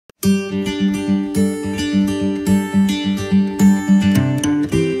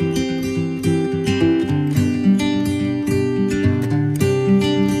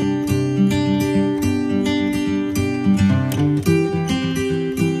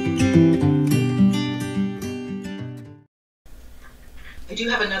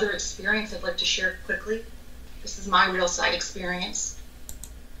experience I'd like to share quickly. This is my real side experience.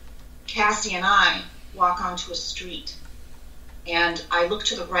 Cassie and I walk onto a street, and I look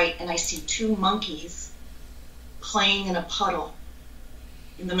to the right and I see two monkeys playing in a puddle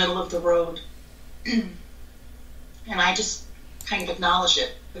in the middle of the road. And I just kind of acknowledge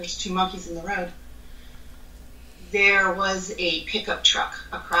it. There's two monkeys in the road. There was a pickup truck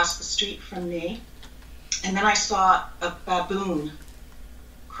across the street from me, and then I saw a baboon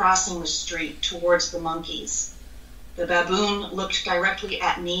crossing the street towards the monkeys. The baboon looked directly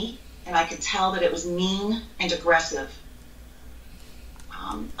at me, and I could tell that it was mean and aggressive.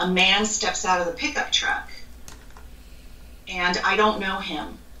 A man steps out of the pickup truck, and I don't know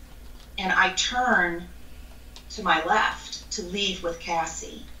him. And I turn to my left to leave with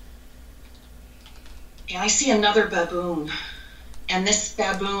Cassie. And I see another baboon. And this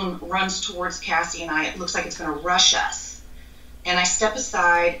baboon runs towards Cassie and I. It looks like it's going to rush us. And I step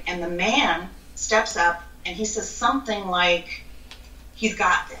aside, and the man steps up, and he says something like, "He's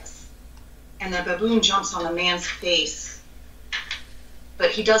got this." And the baboon jumps on the man's face. But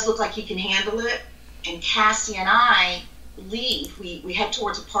he does look like he can handle it. And Cassie and I leave. We head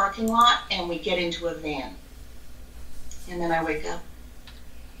towards a parking lot, and we get into a van. And then I wake up.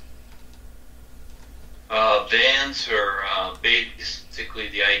 Vans are basically,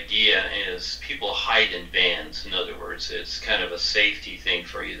 the idea is people hide in vans. In other words, it's kind of a safety thing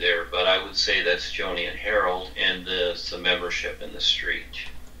for you there. But I would say that's Joanni and Harold, and the membership in the street.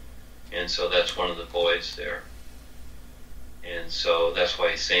 And so that's one of the boys there. And so that's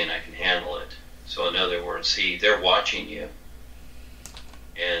why he's saying I can handle it. So in other words, see, they're watching you.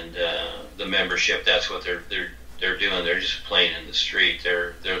 And the membership, that's what they're doing. They're just playing in the street.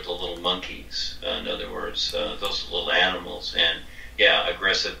 They're the little monkeys. In other words, those little animals. And yeah,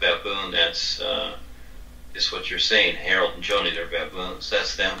 aggressive baboon. That's is what you're saying. Harold and Joanni, they're baboons.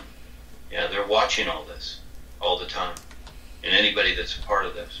 That's them. Yeah, they're watching all this all the time, and anybody that's a part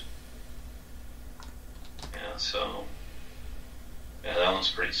of this. Yeah. So yeah, that one's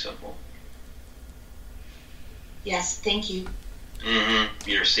pretty simple. Yes. Thank you.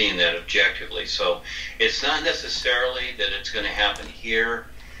 You're seeing that objectively. So it's not necessarily that it's going to happen here,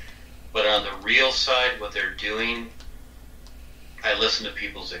 but on the real side, what they're doing, I listen to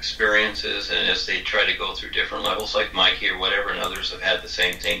people's experiences, and as they try to go through different levels, like Mikey or whatever, and others have had the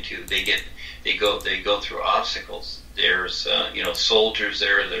same thing too. They go through obstacles. There's soldiers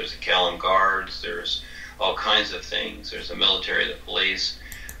there. There's the Callum Guards. There's all kinds of things. There's the military, the police.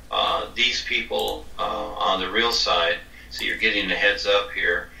 These people on the real side. So you're getting a heads up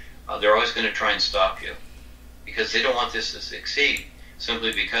here. They're always going to try and stop you because they don't want this to succeed,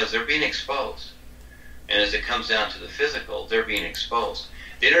 simply because they're being exposed. And as it comes down to the physical, they're being exposed.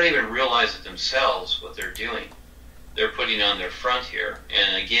 They don't even realize it themselves what they're doing. They're putting on their front here.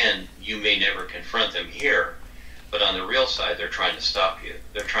 And again, you may never confront them here, but on the real side, they're trying to stop you.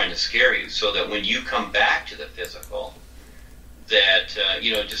 They're trying to scare you so that when you come back to the physical, that,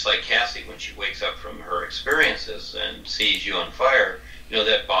 just like Cassie, when she wakes up from her experiences and sees you on fire,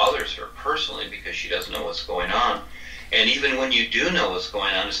 that bothers her personally because she doesn't know what's going on. And even when you do know what's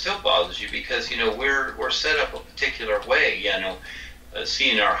going on, it still bothers you because, we're set up a particular way.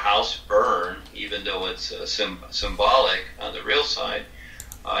 Seeing our house burn, even though it's symbolic on the real side,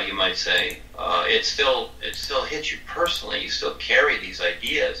 you might say, it still hits you personally. You still carry these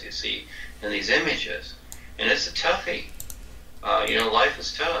ideas, you see, and these images. And it's a toughie. Life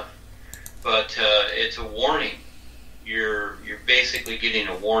is tough, but it's a warning. You're basically getting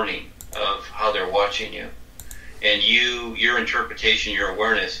a warning of how they're watching you, and your interpretation, your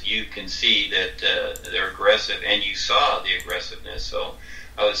awareness, you can see that they're aggressive, and you saw the aggressiveness. So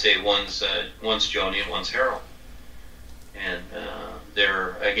I would say one's Joanni and one's Harold, and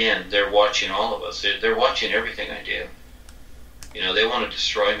they're watching all of us. They're watching everything I do. They want to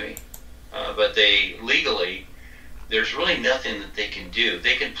destroy me, but they legally. There's really nothing that they can do.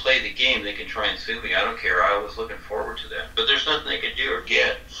 They can play the game. They can try and sue me. I don't care. I was looking forward to that. But there's nothing they can do or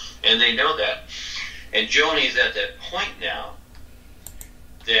get. And they know that. And Joanni's at that point now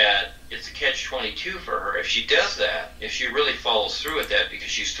that it's a catch-22 for her. If she does that, if she really follows through with that, because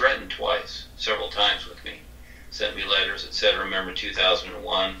she's threatened several times with me, sent me letters, etc. Remember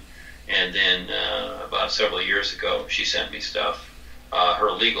 2001? And then about several years ago, she sent me stuff.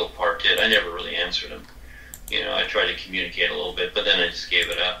 Her legal part did. I never really answered them. I tried to communicate a little bit, but then I just gave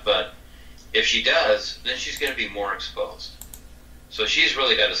it up. But if she does, then she's going to be more exposed. So she's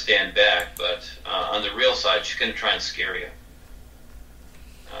really got to stand back. But on the real side, she's going to try and scare you,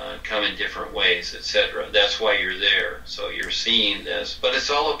 come in different ways, etc. That's why you're there. So you're seeing this. But it's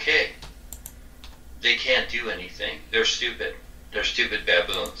all okay. They can't do anything. They're stupid. they're stupid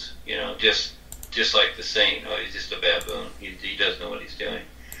baboons, just like the saying, oh, he's just a baboon. He doesn't know what he's doing.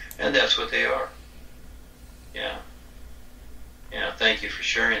 And that's what they are. Yeah. Yeah, thank you for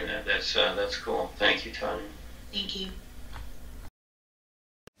sharing that. That's cool. Thank you, Tanya. Thank you.